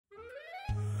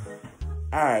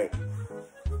All right.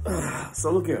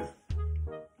 So look here.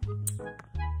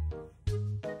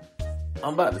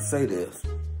 I'm about to say this,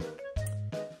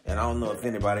 and I don't know if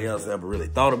anybody else ever really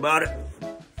thought about it,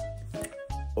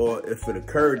 or if it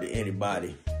occurred to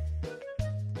anybody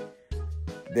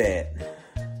that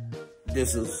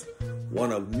this is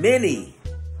one of many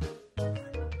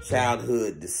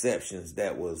childhood deceptions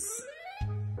that was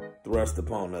thrust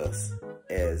upon us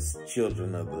as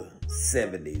children of the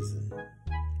 70s and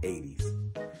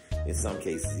 80s, in some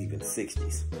cases even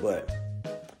 60s. But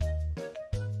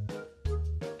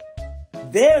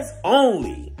there's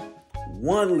only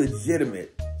one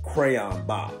legitimate crayon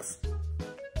box,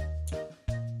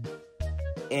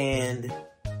 and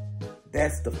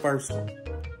that's the first one,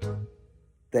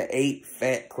 the 8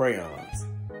 fat crayons.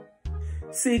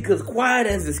 See, because quiet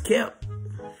as it's kept,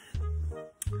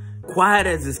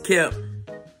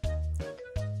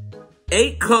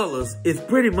 8 colors is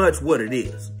pretty much what it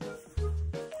is.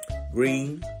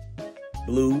 Green,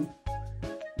 blue,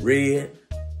 red,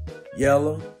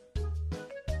 yellow,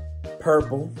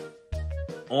 purple,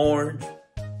 orange,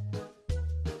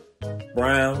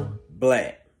 brown,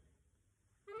 black.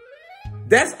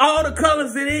 That's all the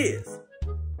colors it is.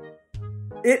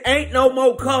 It ain't no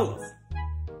more colors.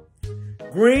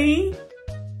 Green,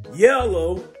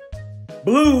 yellow,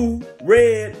 blue,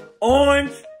 red,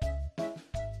 orange,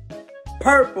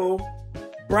 purple,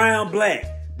 brown, black.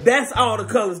 That's all the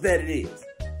colors that it is.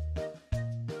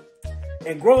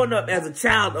 And growing up as a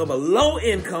child of a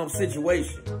low-income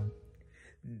situation,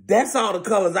 that's all the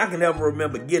colors I can ever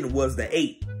remember getting was the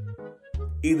 8.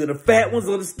 Either the fat ones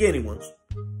or the skinny ones.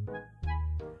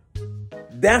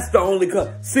 That's the only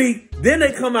color. See, then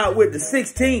they come out with the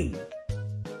 16,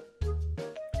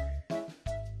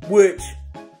 which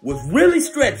was really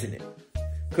stretching it,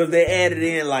 because they added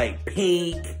in like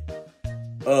pink,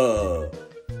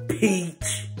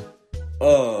 peach,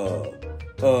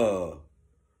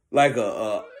 like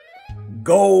a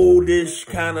goldish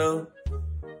kind of,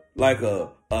 like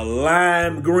a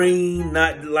lime green,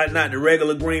 not the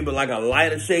regular green, but like a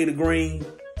lighter shade of green.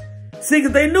 See,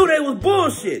 because they knew they was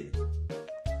bullshitting.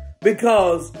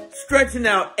 Because stretching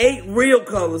out 8 real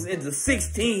colors into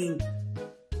 16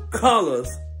 colors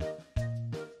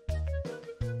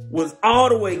was all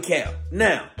the way capped.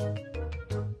 Now,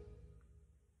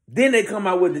 then they come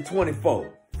out with the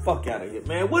 24. Fuck out of here,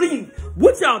 man.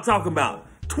 What y'all talking about?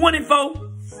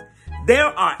 24? There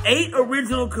are 8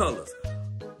 original colors.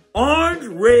 Orange,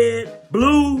 red,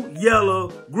 blue, yellow,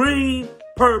 green,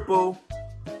 purple,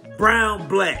 brown,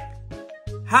 black.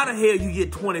 How the hell you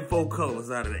get 24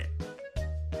 colors out of that?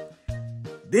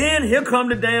 Then here come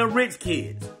the damn rich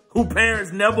kids who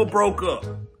parents never broke up,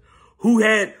 who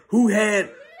had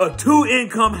a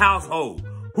 2-income household,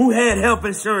 who had health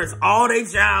insurance all their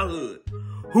childhood,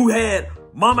 who had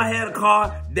mama had a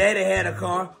car, daddy had a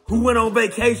car, who went on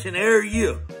vacation every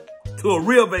year, to a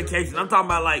real vacation. I'm talking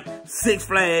about like Six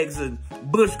Flags and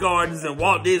Busch Gardens and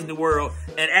Walt Disney World,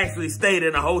 and actually stayed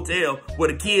in a hotel where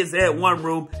the kids had one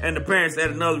room and the parents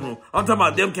had another room. I'm talking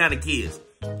about them kind of kids.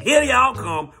 Here y'all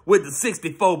come with the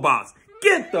 64 box.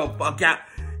 Get the fuck out.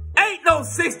 Ain't no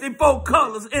 64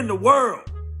 colors in the world.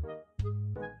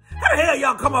 How the hell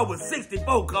y'all come up with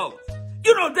 64 colors?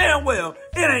 You know damn well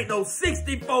it ain't no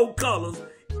 64 colors.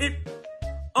 It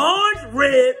orange,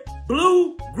 red,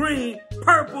 blue, green,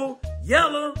 purple,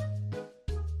 yellow,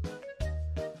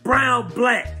 brown,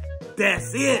 black.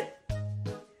 That's it.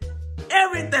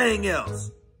 Everything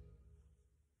else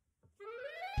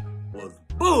was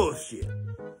bullshit.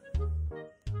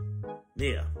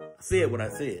 Yeah, I said what I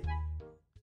said.